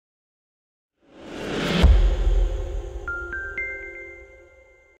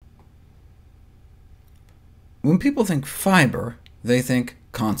when people think fiber, they think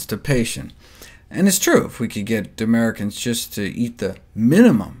constipation. And it's true, if we could get Americans just to eat the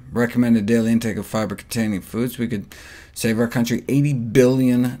minimum recommended daily intake of fiber-containing foods, we could save our country $80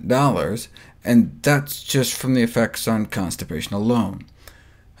 billion, and that's just from the effects on constipation alone.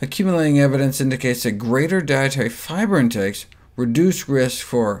 Accumulating evidence indicates that greater dietary fiber intakes reduce risk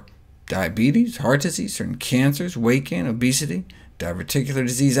for diabetes, heart disease, certain cancers, weight gain, obesity, diverticular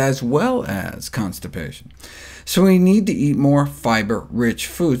disease, as well as constipation. So we need to eat more fiber-rich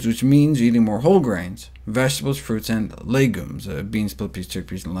foods, which means eating more whole grains, vegetables, fruits, and legumes, beans, split peas,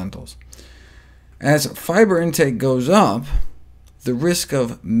 chickpeas, and lentils. As fiber intake goes up, the risk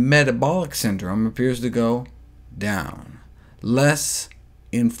of metabolic syndrome appears to go down. Less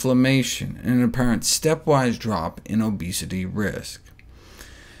inflammation, and an apparent stepwise drop in obesity risk.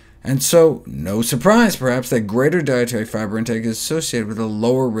 And so, no surprise, perhaps, that greater dietary fiber intake is associated with a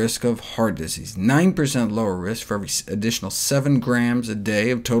lower risk of heart disease, 9% lower risk for every additional 7 grams a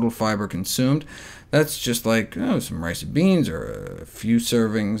day of total fiber consumed. That's just like some rice and beans, or a few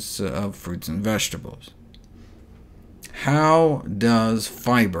servings of fruits and vegetables. How does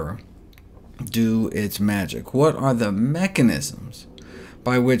fiber do its magic? What are the mechanisms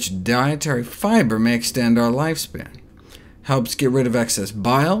by which dietary fiber may extend our lifespan? Helps get rid of excess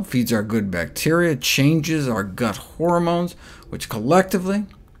bile, feeds our good bacteria, changes our gut hormones, which collectively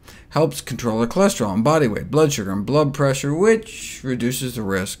helps control our cholesterol and body weight, blood sugar, and blood pressure, which reduces the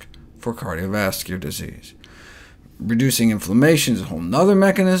risk for cardiovascular disease. Reducing inflammation is a whole other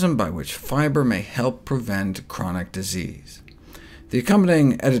mechanism by which fiber may help prevent chronic disease. The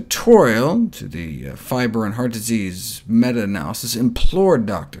accompanying editorial to the Fiber and Heart Disease meta-analysis implored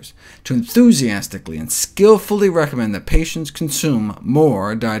doctors to enthusiastically and skillfully recommend that patients consume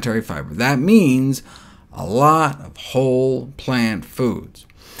more dietary fiber. That means a lot of whole plant foods.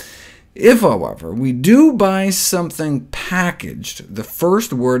 If, however, we do buy something packaged, the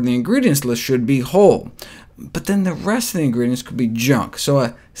first word in the ingredients list should be whole, but then the rest of the ingredients could be junk. So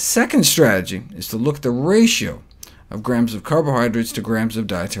a second strategy is to look at the ratio of grams of carbohydrates to grams of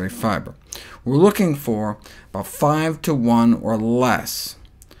dietary fiber. We're looking for about 5 to 1 or less.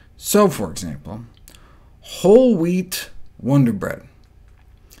 So, for example, whole wheat Wonder Bread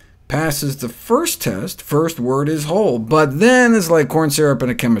passes the first test, first word is whole, but then it's like corn syrup in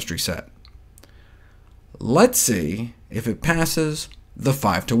a chemistry set. Let's see if it passes the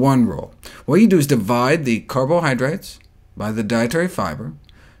 5 to 1 rule. What you do is divide the carbohydrates by the dietary fiber.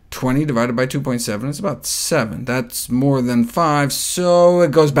 20 divided by 2.7 is about 7. That's more than 5, so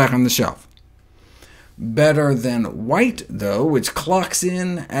it goes back on the shelf. Better than white, though, which clocks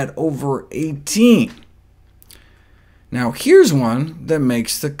in at over 18. Now here's one that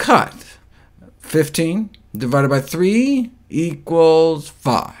makes the cut. 15 divided by 3 equals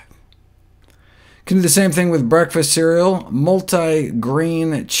 5. Can do the same thing with breakfast cereal.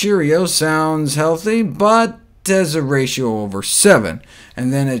 Multi-grain Cheerio sounds healthy, but has a ratio over 7,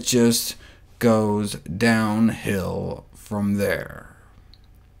 and then it just goes downhill from there.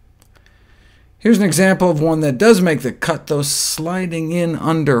 Here's an example of one that does make the cut, though sliding in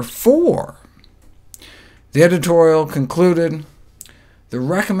under 4. The editorial concluded, the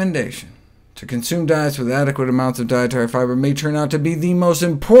recommendation to consume diets with adequate amounts of dietary fiber may turn out to be the most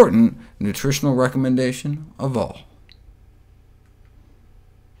important nutritional recommendation of all.